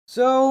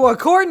So,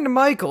 according to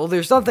Michael,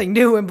 there's something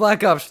new in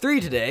Black Ops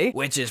 3 today,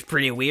 which is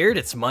pretty weird.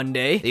 It's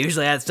Monday. They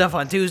usually had stuff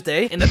on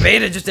Tuesday, and the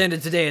beta just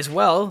ended today as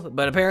well,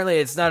 but apparently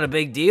it's not a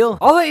big deal.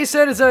 All that you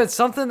said is that it's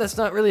something that's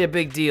not really a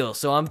big deal,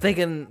 so I'm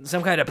thinking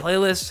some kind of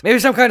playlist, maybe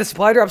some kind of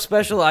supply drop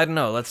special, I don't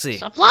know, let's see.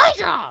 Supply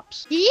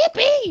drops!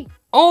 Yippee!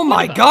 Oh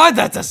my god,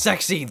 that's a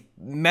sexy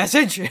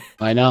message.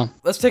 I know.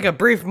 Let's take a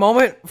brief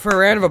moment for a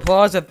round of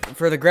applause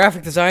for the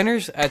graphic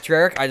designers at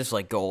Treyarch. I just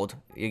like gold.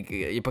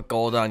 You put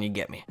gold on, you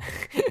get me.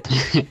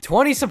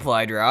 20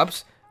 supply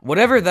drops,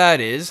 whatever that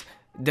is,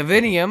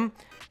 divinum,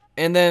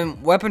 and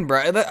then weapon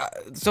bribe.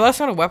 So that's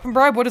not a weapon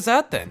bribe? What is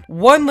that then?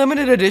 One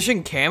limited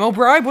edition camo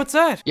bribe? What's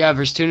that? Yeah,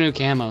 there's 2 new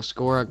camos.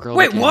 Score a girl.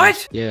 Wait,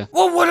 what? Yeah.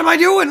 Well, what am I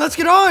doing? Let's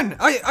get on.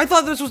 I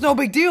thought this was no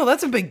big deal.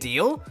 That's a big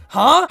deal.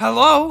 Huh?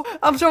 Hello?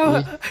 I'm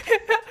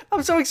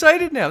so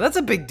excited now. That's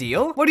a big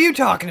deal. What are you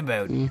talking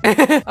about?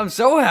 I'm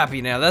so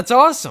happy now. That's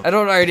awesome. I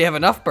don't already have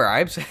enough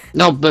bribes.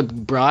 No,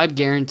 but bribe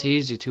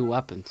guarantees you 2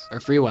 weapons. Or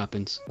 3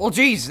 weapons. Well,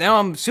 geez, now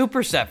I'm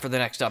super set for the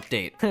next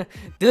update.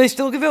 Do they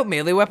still give out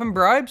melee weapon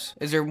bribes?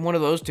 Is there one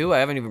of those too? I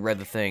haven't even read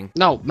the thing.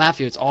 No,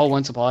 Matthew, it's all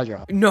 1 supply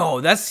drop. No,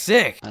 that's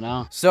sick. I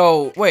know.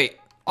 So, wait.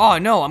 Oh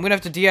no, I'm gonna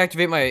have to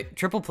deactivate my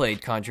triple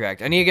played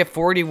contract. I need to get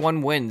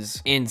 41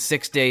 wins in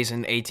 6 days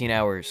and 18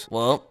 hours.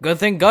 Well, good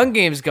thing gun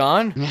game's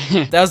gone.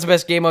 That was the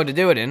best game mode to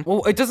do it in.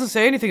 Well, it doesn't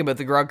say anything about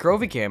the Grog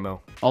Crovy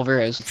camo. Oh,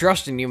 there is. I'm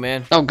trusting you,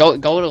 man. No, go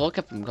to look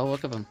at them. Go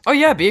look at them. Oh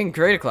yeah, being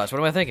creative class. What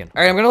am I thinking?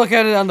 All right, I'm gonna look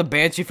at it on the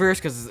Banshee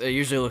first because it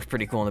usually looks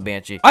pretty cool on the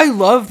Banshee. I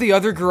love the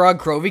other Grog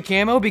Crovy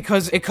camo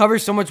because it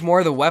covers so much more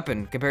of the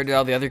weapon compared to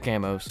all the other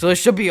camos. So this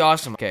should be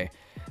awesome. Okay,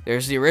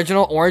 there's the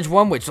original orange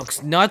one, which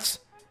looks nuts.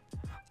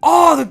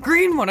 Oh, the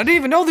green one. I didn't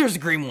even know there's a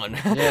green one.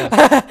 Yeah.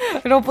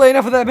 I don't play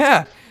enough of that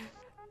map.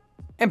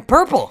 And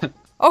purple.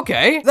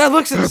 Okay, that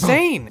looks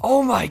insane.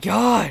 Oh my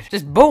god.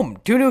 Just boom,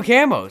 2 new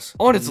camos.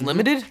 Oh, and it's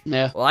limited?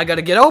 Yeah. Well, I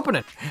gotta get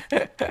opening.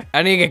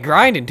 I need to get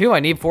grinding too.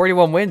 I need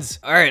 41 wins.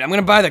 All right, I'm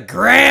gonna buy the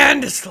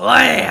Grand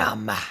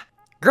Slam.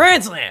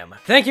 Grand Slam.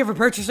 Thank you for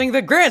purchasing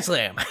the Grand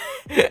Slam.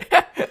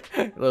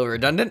 A little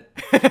redundant.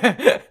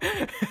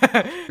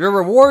 Your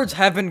rewards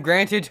have been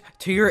granted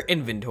to your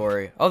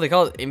inventory. Oh, they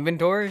call it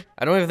inventory?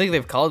 I don't even think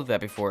they've called it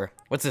that before.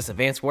 What's this,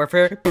 Advanced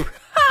Warfare?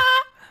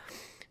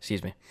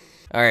 Excuse me.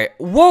 All right.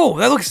 Whoa,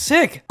 that looks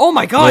sick. Oh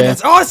my god,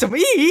 That's awesome.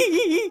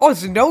 Oh,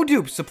 it's no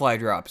dupe supply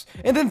drops.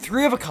 And then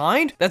 3 of a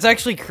kind? That's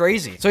actually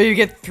crazy. So you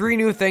get 3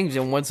 new things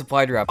in 1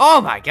 supply drop.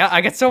 Oh my god,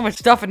 I got so much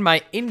stuff in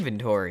my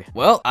inventory.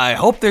 Well, I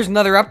hope there's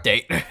another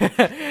update.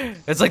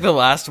 It's like the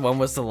last one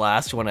was the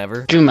last one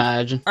ever. Can you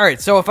imagine? All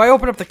right, so if I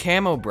open up the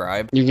Camo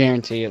Bribe, you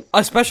guarantee it.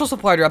 A special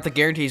supply drop that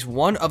guarantees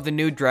 1 of the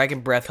new Dragon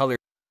Breath colors.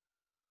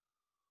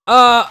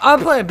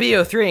 I'm playing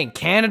BO3 in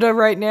Canada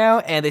right now,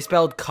 and they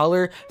spelled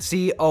color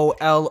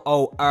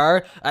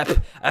C-O-L-O-R.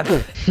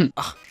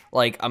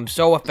 Like, I'm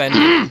so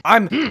offended.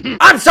 I'm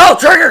so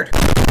triggered!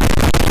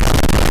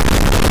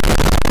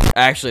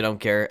 I actually don't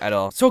care at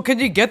all. So, can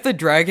you get the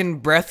Dragon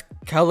Breath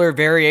color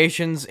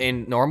variations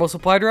in normal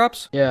supply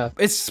drops? Yeah.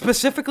 It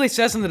specifically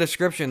says in the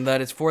description that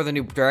it's for the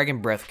new Dragon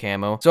Breath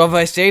camo. So if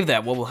I save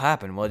that, what will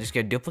happen? Will I just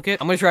get a duplicate?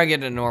 I'm gonna try and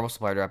get a normal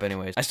supply drop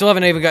anyways. I still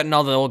haven't even gotten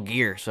all the old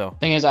gear, so.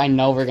 Thing is, I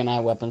know we're gonna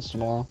have weapons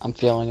tomorrow. I'm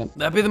feeling it.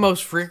 That'd be the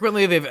most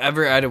frequently they've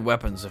ever added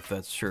weapons, if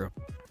that's true.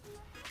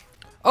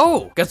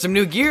 Oh, got some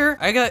new gear.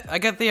 I got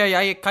the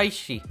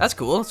Ayakaishi. That's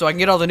cool. So I can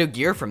get all the new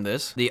gear from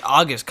this. The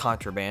August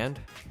contraband.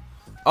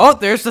 Oh,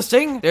 there's the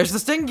Sting. There's the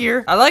Sting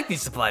gear. I like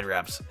these supply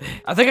drops.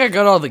 I think I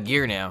got all the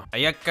gear now.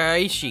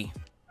 Ayakaishi.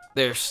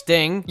 There's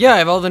Sting. Yeah, I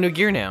have all the new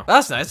gear now.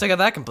 That's nice. I got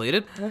that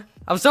completed.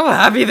 I'm so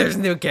happy there's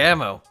new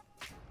camo.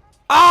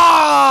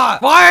 Ah!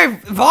 Why?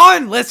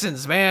 Vaughn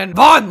listens, man.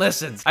 Vaughn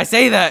listens. I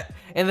say that,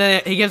 and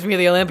then he gives me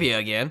the Olympia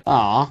again.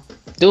 Aw.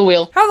 Do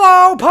wheel.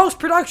 Hello,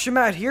 post-production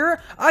Matt here.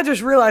 I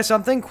just realized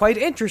something quite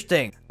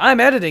interesting.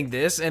 I'm editing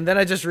this, and then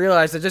I just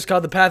realized I just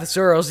called the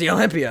Pathosaurus the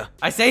Olympia.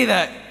 I say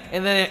that,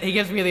 and then he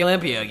gives me the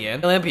Olympia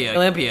again. Olympia.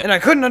 And I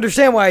couldn't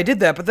understand why I did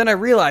that, but then I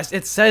realized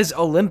it says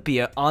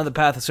Olympia on the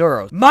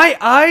Pathosaurus. My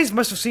eyes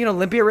must have seen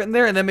Olympia written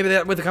there, and then maybe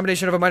that with a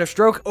combination of a minor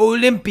stroke,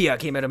 Olympia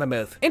came out of my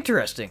mouth.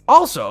 Interesting.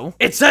 Also,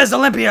 it says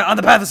Olympia on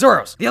the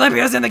Pathosaurus. The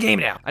Olympia's in the game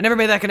now. I never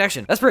made that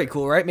connection. That's pretty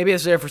cool, right? Maybe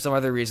it's there for some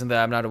other reason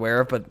that I'm not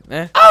aware of, but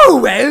eh.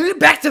 Oh, well,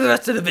 back to the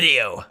rest of the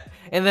video.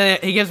 And then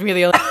he gives me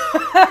the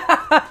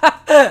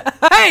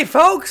Hey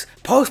folks,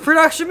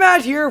 post-production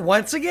Matt here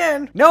once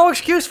again. No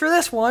excuse for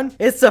this one.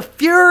 It's the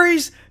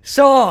Fury's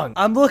song.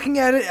 I'm looking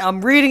at it,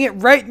 I'm reading it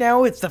right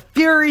now. It's the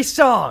Fury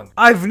song.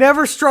 I've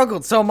never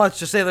struggled so much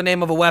to say the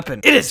name of a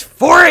weapon. It is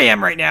 4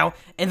 AM right now,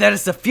 and that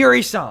is the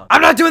Fury song.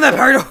 I'm not doing that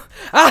part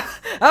I'm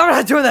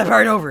not doing that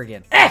part over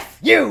again.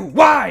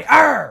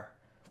 F-U-Y-R.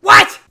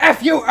 What?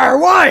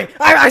 F-U-R-Y.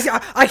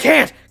 I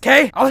can't,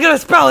 okay? I was gonna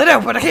spell it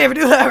out, but I can't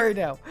even do that right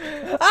now.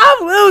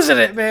 I'm losing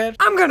it, man.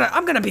 I'm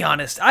gonna be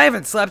honest. I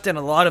haven't slept in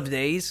a lot of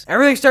days.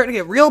 Everything's starting to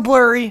get real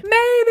blurry.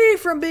 Maybe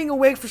from being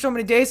awake for so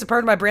many days, the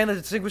part of my brain that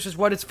distinguishes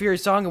what is Fury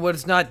song and what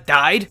is not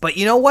died. But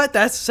you know what?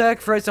 That's the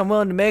sacrifice I'm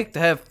willing to make to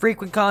have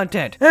frequent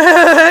content.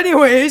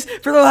 Anyways,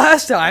 for the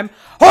last time,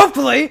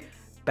 hopefully,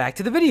 back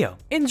to the video.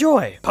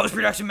 Enjoy.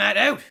 Post-production Matt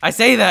out. I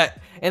say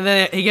that, and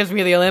then he gives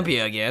me the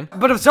Olympia again.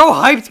 But I'm so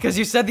hyped because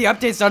you said the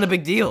update's not a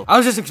big deal. I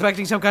was just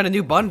expecting some kind of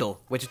new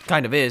bundle, which it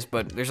kind of is,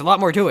 but there's a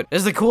lot more to it. This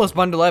is the coolest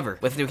bundle ever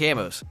with new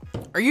camos.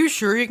 Are you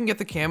sure you can get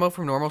the camo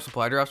from normal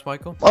supply drops,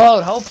 Michael? Well, I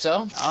would hope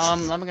so.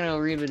 I'm gonna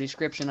read the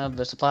description of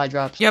the supply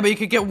drops. Yeah, but you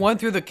could get one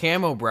through the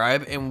Camo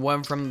Bribe and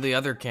one from the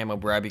other Camo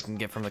Bribe you can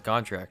get from the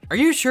contract. Are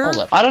you sure? Hold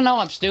up. I don't know.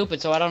 I'm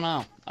stupid, so I don't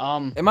know.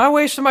 Am I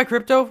wasting my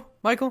crypto,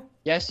 Michael?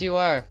 Yes, you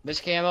are. This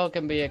camo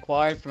can be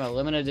acquired from a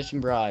limited edition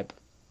bribe.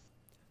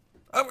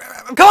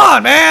 Come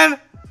on, man!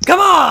 Come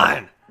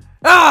on!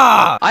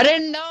 Ah! I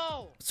didn't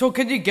know! So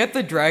can you get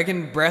the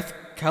dragon breath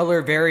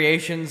color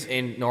variations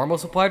in normal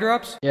supply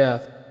drops? Yeah.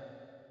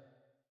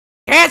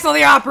 Cancel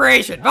the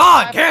operation!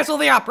 Vaughn, cancel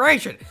the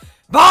operation!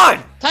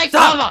 Vaughn! Take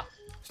stop! cover!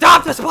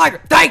 Stop the supply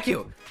drop! Thank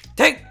you!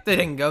 Take the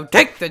dingo,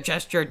 take the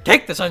gesture,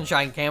 take the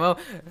sunshine camo,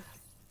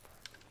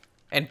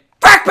 and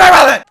frick me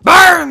with it!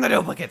 Burn the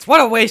duplicates!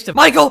 What a waste of—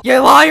 Michael, you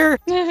liar!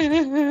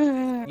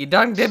 You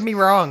done did me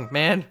wrong,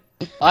 man.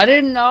 I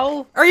didn't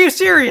know. Are you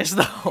serious,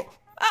 though?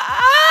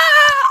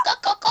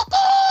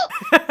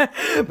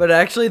 But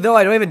actually, though,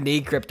 I don't even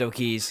need crypto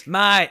keys.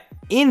 My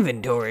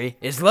inventory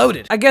is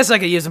loaded. I guess I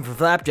could use them for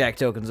flapjack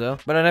tokens, though.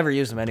 But I never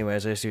use them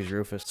anyways. I just use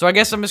Rufus. So I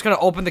guess I'm just gonna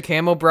open the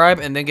Camo Bribe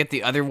and then get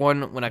the other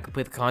one when I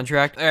complete the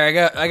contract. There,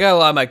 I got a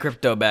lot of my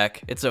crypto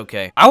back. It's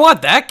okay. I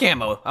want that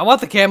camo. I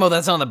want the camo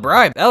that's on the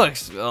bribe. That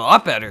looks a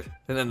lot better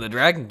than the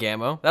dragon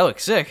camo. That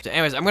looks sick. So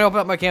anyways, I'm gonna open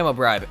up my Camo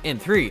Bribe in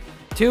 3,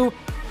 2,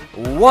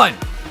 1.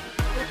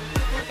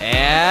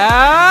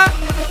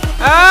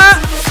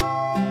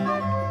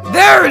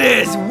 There it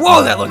is!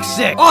 Whoa, that looks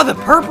sick! Oh, the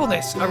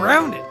purpleness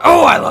around it.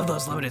 Oh, I love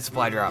those limited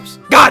supply drops.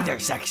 God, they're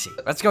sexy.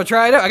 Let's go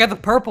try it out. I got the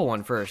purple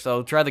one first.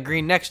 I'll try the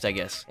green next, I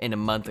guess, in a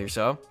month or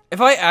so. If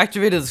I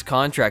activated this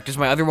contract, does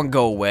my other one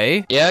go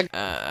away? Yeah.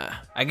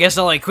 I guess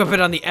I'll equip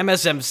it on the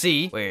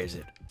MSMC. Where is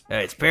it? Oh,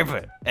 it's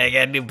purple. I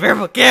got a new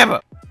purple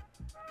camo.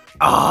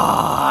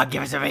 Ah,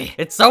 give it to me.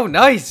 It's so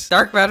nice.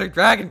 Dark matter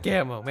dragon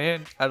camo,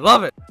 man. I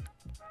love it.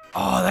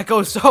 Oh, that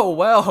goes so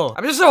well.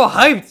 I'm just so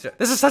hyped.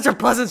 This is such a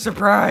pleasant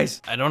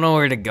surprise. I don't know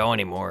where to go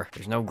anymore.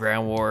 There's no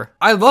ground war.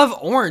 I love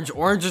orange.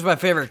 Orange is my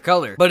favorite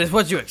color, but it's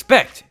what you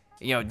expect.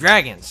 You know,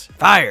 dragons,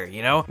 fire,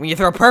 you know? When you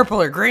throw purple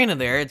or green in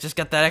there, it just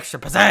got that extra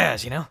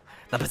pizzazz, you know?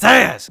 The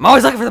pizzazz. I'm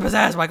always looking for the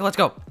pizzazz, Michael. Let's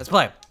go. Let's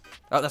play.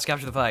 Oh, let's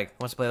capture the flag. Who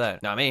wants to play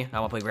that? Not me. I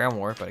want to play ground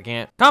war, but I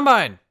can't.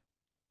 Combine.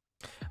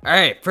 All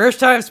right, first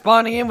time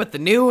spawning in with the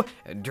new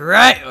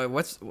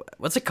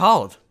what's it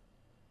called?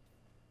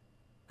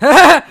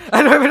 I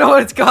don't even know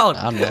what it's called.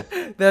 I don't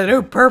know. The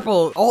new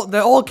purple,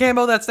 the old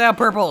camo that's now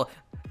purple.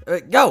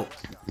 Go.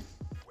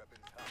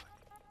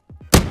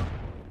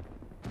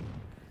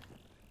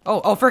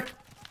 Oh, frick.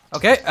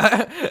 Okay.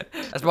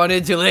 I spawned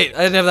in too late.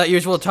 I didn't have that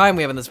usual time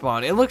we have in the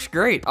spawn. It looks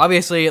great.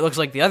 Obviously, it looks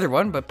like the other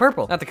one, but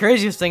purple. Not the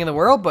craziest thing in the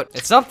world, but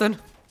it's something.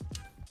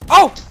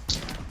 Oh!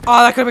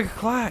 Oh, that could have been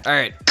clack. All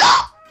right.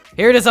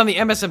 Here it is on the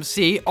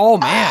MSMC. Oh,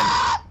 man.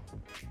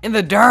 In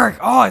the dark.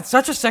 Oh, it's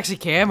such a sexy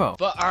camo.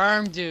 But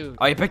arm, dude.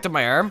 Oh, you picked up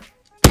my arm?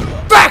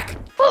 Back!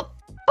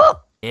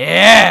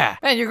 Yeah!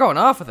 Man, you're going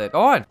off with it.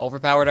 Go on.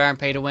 Overpowered arm,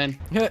 pay to win.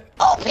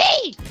 OP!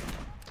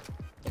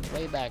 It's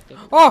way back, dude.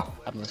 Oh!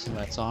 I'm listening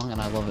to that song and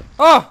I love it.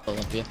 Oh!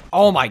 Olympia.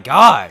 Oh my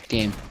god.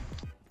 Game.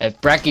 If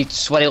Brecky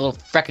sweaty little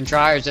freckin'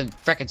 tryers and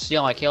freckin'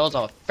 steal my kills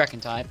all the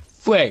freckin' time.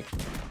 Fway.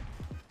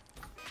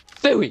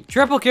 Fooey.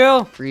 Triple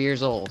kill. 3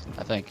 years old,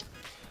 I think.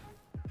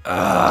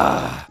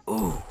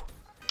 Ooh.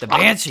 The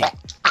Banshee.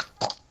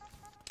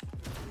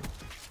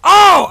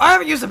 Oh! I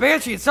haven't used the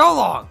Banshee in so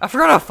long. I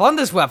forgot how fun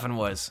this weapon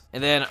was.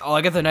 And then, oh,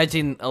 I got the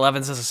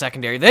 1911s as a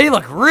secondary. They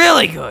look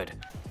really good.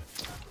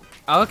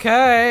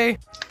 Okay.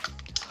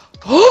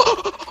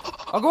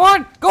 Oh, go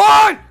on! Go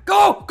on!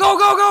 Go! Go,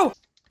 go, go!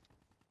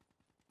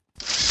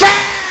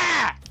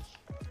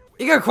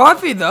 You got quad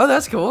feed though,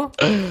 that's cool.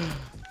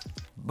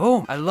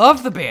 Boom. I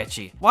love the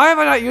Banshee. Why have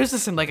I not used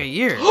this in like a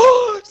year?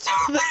 So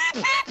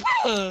many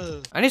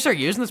people! I need to start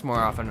using this more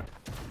often.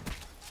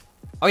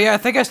 Oh yeah, I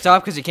think I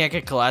stopped because you can't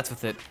get collats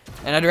with it.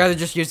 And I'd rather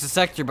just use the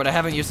sector, but I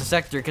haven't used the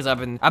sector because I've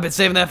been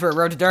saving that for a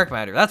Road to Dark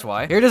Matter. That's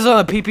why. Here it is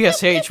on the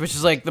PPSH, which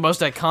is like the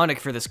most iconic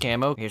for this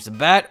camo. Here's the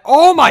bat.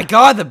 Oh my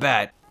god, the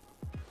bat!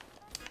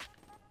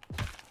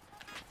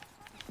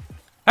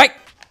 Hey!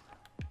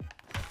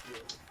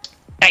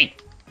 Hey!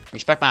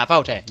 Respect my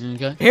vote, okay?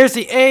 Here's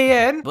the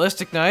AN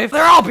ballistic knife.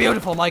 They're all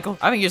beautiful, Michael.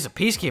 I haven't used a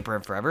Peacekeeper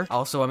in forever.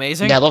 Also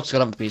amazing. Yeah, it looks good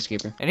on the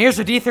Peacekeeper. And here's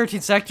the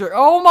D13 sector.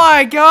 Oh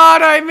my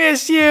god, I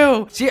miss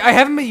you! See, I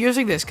haven't been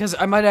using this because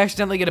I might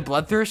accidentally get a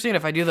bloodthirsty, and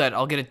if I do that,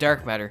 I'll get a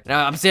dark matter.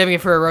 Now, I'm saving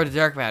it for a Road to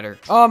Dark Matter.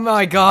 Oh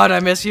my god, I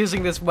miss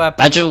using this weapon.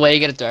 Imagine the way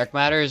you get a dark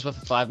matter is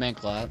with a 5-man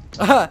collab.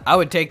 I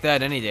would take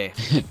that any day.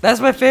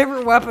 That's my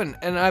favorite weapon,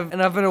 and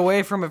I've been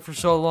away from it for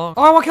so long.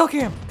 Oh, I want kill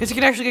cam, because you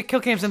can actually get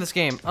kill cams in this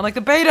game, unlike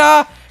the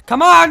beta.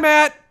 Come on,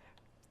 Matt.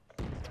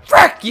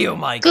 Frick you,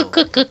 Michael.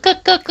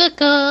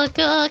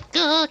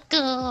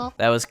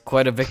 That was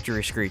quite a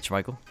victory screech,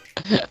 Michael.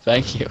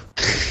 Thank you.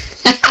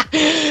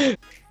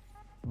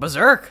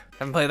 Berserk.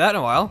 Haven't played that in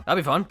a while.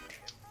 That'd be fun.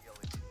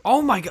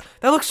 Oh my god,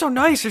 that looks so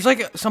nice. There's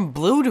like some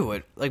blue to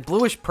it, like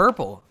bluish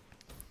purple.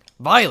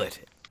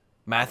 Violet.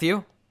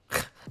 Matthew?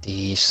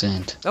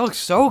 Decent. That looks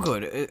so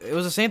good. It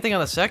was the same thing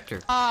on the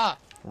sector. Ah!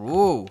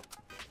 Ooh.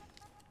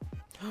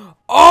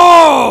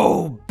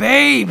 Oh,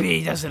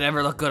 baby! Does it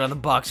ever look good on the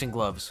boxing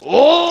gloves?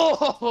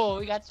 Oh,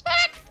 we got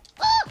smacked!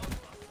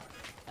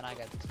 And I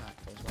got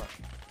smacked as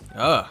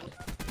well.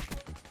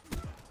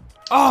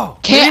 Oh,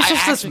 maybe Can't- it's I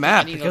just this actually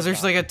map need because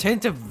those there's like a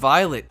tint of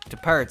violet to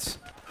parts.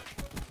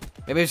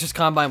 Maybe it's just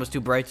Combine was too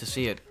bright to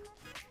see it.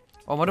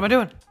 Oh, what am I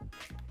doing?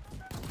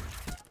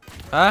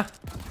 Huh?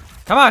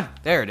 Come on!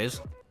 There it is.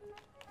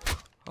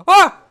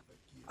 Ah!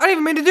 I didn't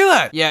even mean to do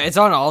that! Yeah, it's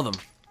on all of them.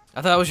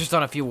 I thought it was just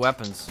on a few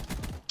weapons.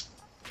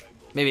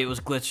 Maybe it was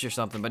glitched or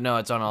something, but no,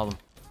 it's on all of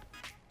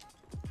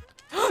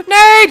them.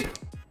 Nade!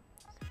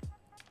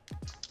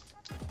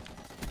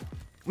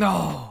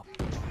 No.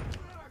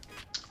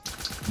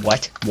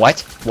 What?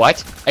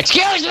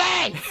 Excuse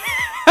me!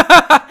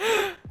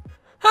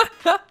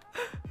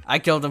 I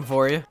killed him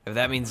for you, if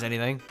that means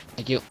anything.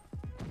 Thank you.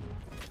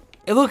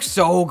 It looks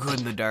so good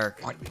in the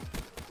dark.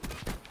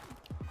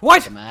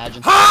 What?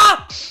 Imagine.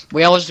 Ha!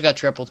 We almost got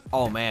tripled.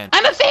 Oh man.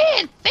 I'm a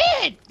fan!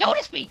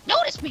 Notice me!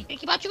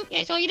 Think about you.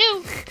 That's all you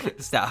do.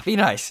 Stop. Be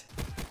nice.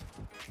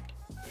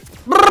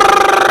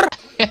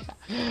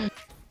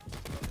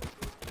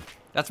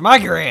 That's my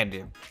grand,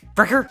 dude.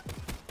 Fricker.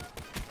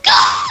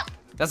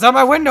 That's not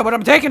my window, but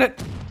I'm taking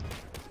it.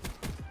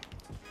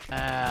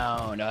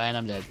 Oh, no, and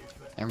I'm dead.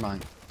 Never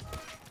mind.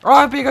 Oh,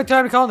 that'd be a good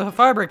time to call in the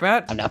fire break,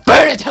 Matt. I'm not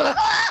burning till the-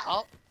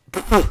 Oh.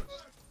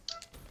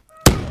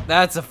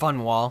 That's a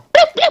fun wall.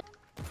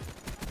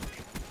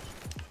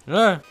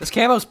 This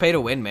camo's pay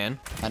to win, man.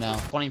 I know.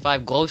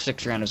 25 glow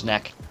sticks around his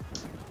neck.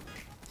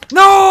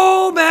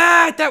 No,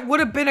 Matt! That would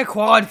have been a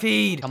quad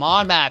feed. Come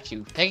on,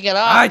 Matthew. Take it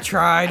up. I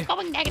tried.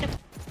 Going negative.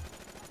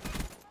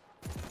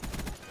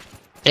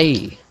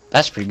 Hey,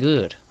 that's pretty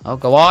good. Oh,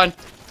 go on.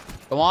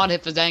 Go on,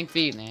 hit the dang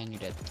feet. Man, you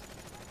did.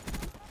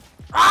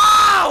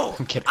 Oh!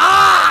 I'm kidding.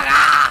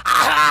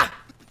 I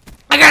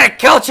got a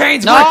kill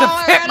chains worth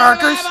of hit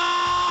markers.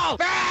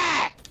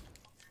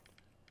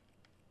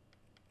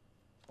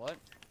 What?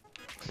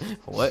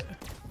 What?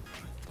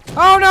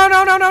 Oh no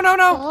no no no no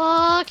no!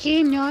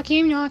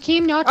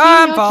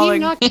 I'm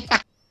falling.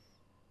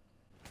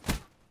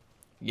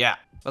 Yeah,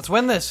 let's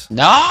win this.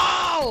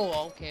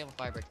 No! Okay, my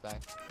fire breaks back.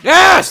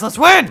 Yes, let's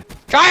win!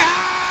 Try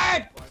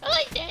hard! I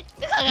like that.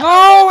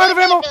 No, out of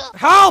ammo!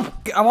 Help!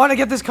 I want to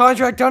get this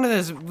contract done in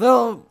as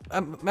little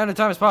amount of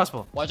time as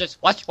possible. Watch this.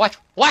 Watch.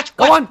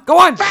 Go on, go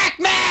on! Frack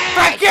me!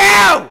 Frack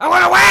you! I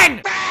want to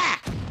win!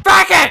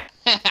 Frack it!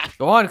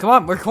 Go on, come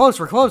on, we're close,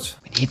 we're close.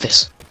 We need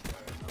this.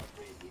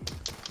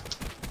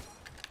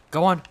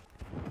 Go on.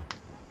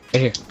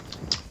 Right here.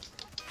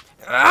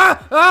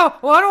 Ah! Oh!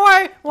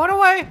 One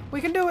away!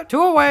 We can do it. 2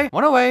 away.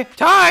 1 away.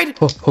 Tied!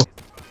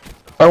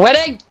 We're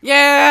winning!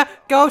 Yeah!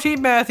 Go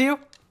Team Matthew.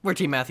 We're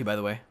Team Matthew, by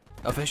the way.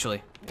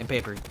 Officially. In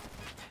paper.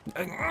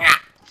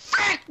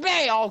 Frack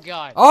me! Oh,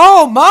 God.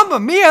 Oh, Mamma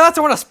Mia! That's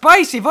one of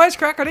spicy voice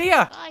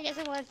crackernia! Oh, yes,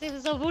 it was. It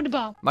was so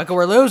wunderbar. Michael,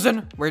 we're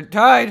losing. We're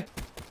tied.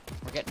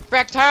 We're getting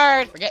fracked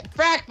hard. We're getting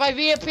fracked by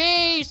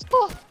VIPs.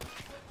 Oh,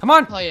 Come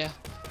on. yeah.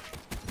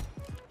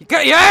 You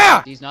got,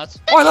 yeah! These nuts.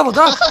 Oh, I leveled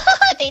up.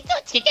 They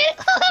nuts. You get it?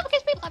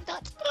 Because people have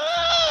nuts.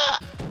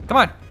 Come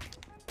on.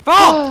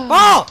 Fall!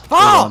 Fall!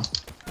 Fall!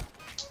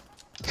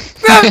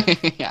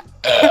 Yeah.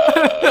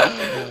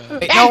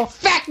 Wait, no.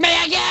 Frack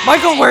me again!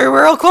 Michael, we're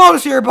real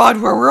close here,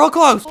 bud. We're real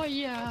close. Oh,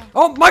 yeah.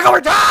 Oh, Michael,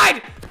 we're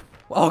tied!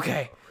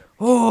 Okay.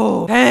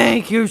 Oh,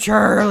 thank you,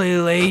 Charlie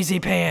Lazy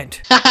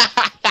Pant.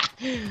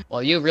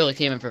 Well, you really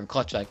came in for a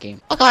clutch that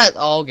game.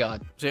 Oh,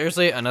 God.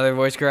 Seriously, another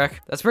voice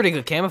crack? That's pretty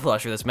good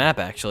camouflage for this map,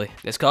 actually.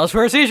 This calls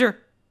for a seizure.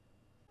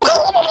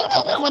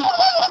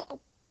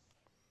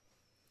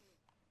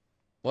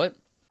 What?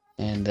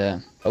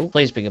 And, oh,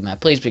 please be a good map.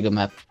 Please be a good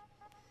map.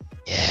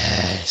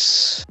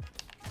 Yes.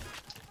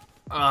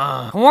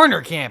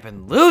 Corner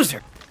camping,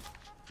 loser.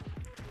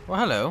 Well,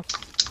 hello.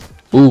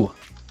 Ooh.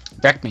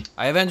 Wreck me.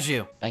 I avenged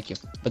you. Thank you.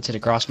 Let's hit a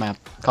cross map.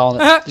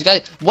 Calling it. This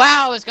guy.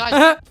 Wow, this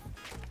guy.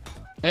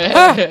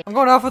 I'm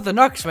going off with the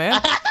Nux,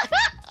 man.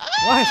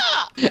 What?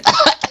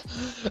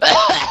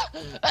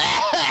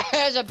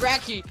 There's a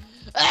brekkie.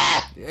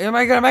 Am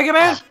I gonna make it,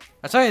 man?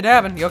 I saw you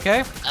dabbing. You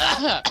okay?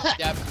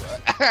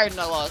 I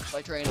lost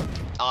my train of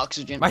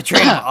oxygen. My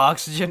train of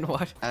oxygen,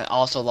 what? I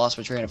also lost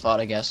my train of thought,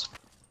 I guess.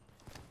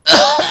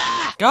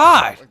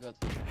 God! We're good.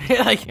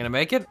 Like, you gonna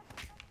make it?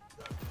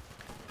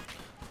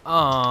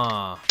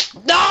 No!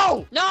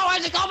 No! I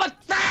just got my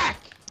frack!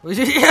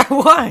 Yeah,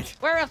 what?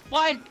 Where the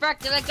flying frack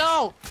did I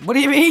go? What do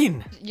you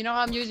mean? You know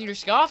how I'm using your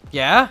scuff?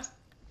 Yeah?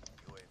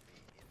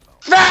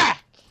 Frack!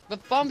 The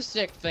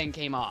thumbstick thing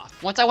came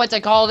off. Once I went to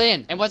call it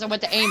in, and once I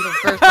went to aim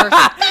for the first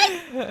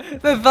person.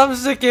 The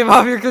thumbstick came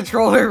off your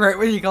controller right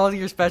when you called it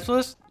your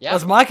specialist? Yeah.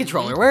 That's my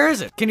controller. Where is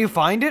it? Can you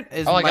find it?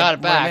 Is Oh, I got it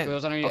what back. meant- It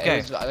was underneath. Okay.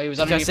 It was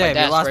gonna underneath say, my if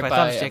you desk, lost right my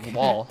by thumbstick. a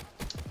wall.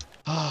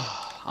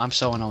 I'm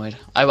so annoyed.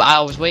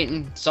 I was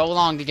waiting so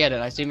long to get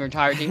it. I see my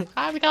entire team.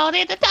 I'm going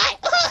in to die.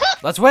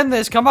 Let's win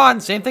this. Come on.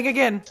 Same thing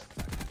again.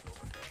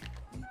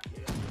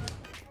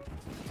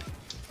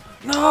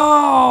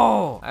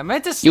 No! I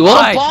meant to You won't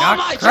slide, blow not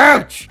my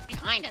crouch.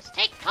 Behind us,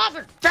 take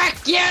cover.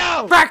 Frack you!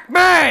 Frack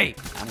me!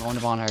 I'm going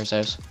to Bonfire's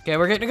house. Okay,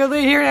 we're getting a good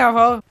lead here now,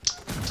 fella.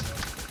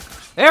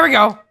 There we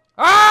go.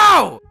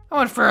 Oh! I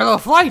went for a little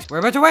flight. We're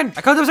about to win.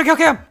 I called there was a kill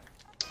cam.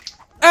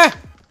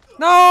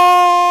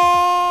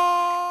 No!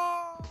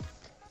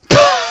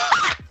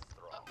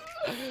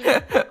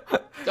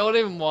 Don't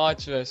even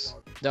watch this.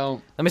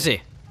 Don't. Let me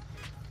see.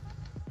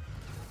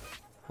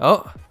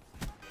 Oh.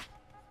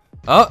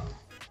 Oh.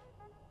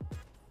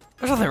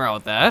 There's nothing wrong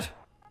with that.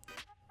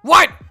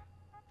 What?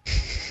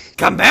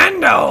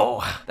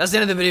 Commando! That's the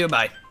end of the video.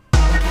 Bye.